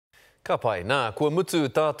Ka pai, nā, kua mutu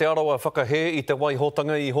tā te Arawa whakahe I te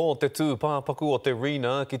waihotanga iho te tū pāpaku o te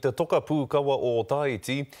Rena ki te toka pūkawa o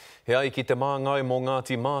Tāiti. He ai ki te māngai mō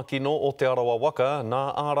Ngāti Mākino o te Arawa waka, nā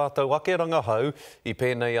ā rātou ake rangahau I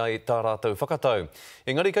pēnei ai tā rātou whakatau.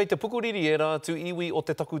 Engari kei te pukuriri e rātu iwi o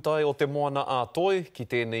te takutai o te moana a toi ki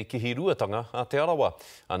tēnei kihiruatanga a te Arawa.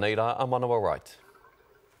 Anei rā a Manawa Wright.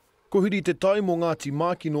 Ko huri te tai mō Ngāti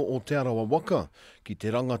Mākino o te Arawa waka, ki te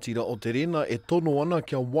rangatira o te Rena e tono ana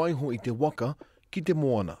kia waiho I te waka ki te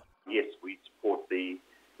moana. Yes, we support the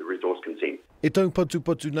resource consent. E tau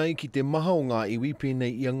patu nei ki te maha o ngā iwi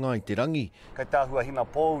pēnei ia ngā I te rangi. Kei tāhua hina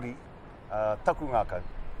pōuri, taku ngā kau.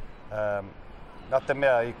 Nā te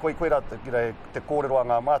mea, I koe rata te kōrero a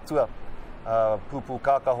ngā mātua, pūpū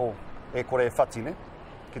kākaho e kore e whati, ne?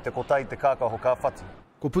 Ki te kotai te kākaho ka whati.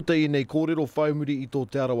 Ko puta I nei kōrero whaimuri I tō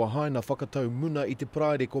te Arawa haina whakatau muna I te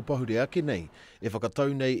praere ko pahure ake nei, e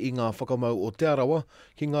whakatau nei I ngā whakamau o te Arawa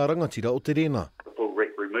ki ngā rangatira o te Rena. The full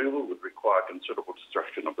wreck removal would require considerable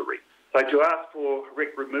destruction of the reef. So to ask for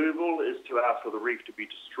wreck removal is to ask for the reef to be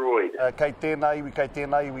destroyed. Kei tēnā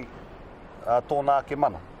iwi, tōnā ke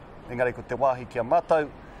mana. Engari ko te wāhi kia mātau,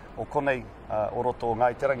 o konei o roto o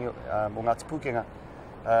ngā iterangi o Ngāti Pūkenga,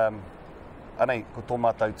 anei ko tō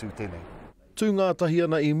mātau tū tēnei. Tū ngā tahi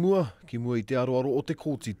ana I mua, ki mua I te aroaro o te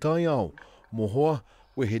kōti tai ao. Mō hoa,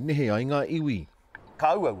 we he nehe ai ngā iwi.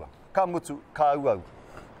 Ka auaua, ka mutu, ka auau.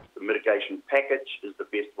 The mitigation package is the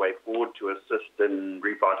best way forward to assist in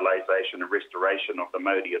revitalisation and restoration of the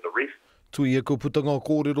Māori of the reef. Tui e ko putanga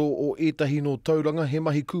kōrero o etahi no tauranga, he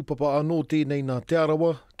mahi kūpapa anō tēnei nā te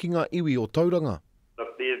Arawa ki ngā iwi o tauranga.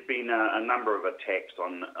 Look, there's been a number of attacks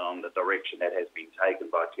on the direction that has been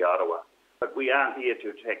taken by Te Arawa. But we aren't here to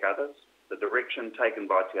attack others. The direction taken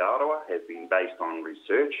by Te Arawa has been based on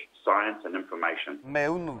research, science and information. Me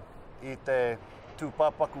unu I te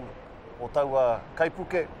tūpāpaku o taua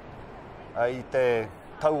Kaipuke, I te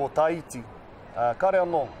tau o Tāiti, kare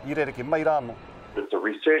anō, I rereke mai rāno. It's a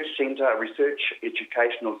research centre, a research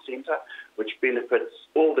educational centre, which benefits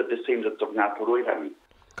all the descendants of Ngā Poroirangi.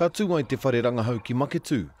 Ka tū ai te whare rangahau ki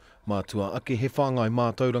Maketu, mātua ake he whāngai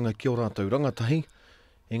mātauranga ki o rātou rangatahi.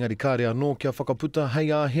 Engari kāre anō kia whakaputa hei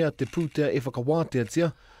āhea te pūtea e whakawātea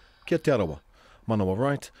tia kia te Arawa. Manawa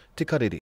Wright, te Karere.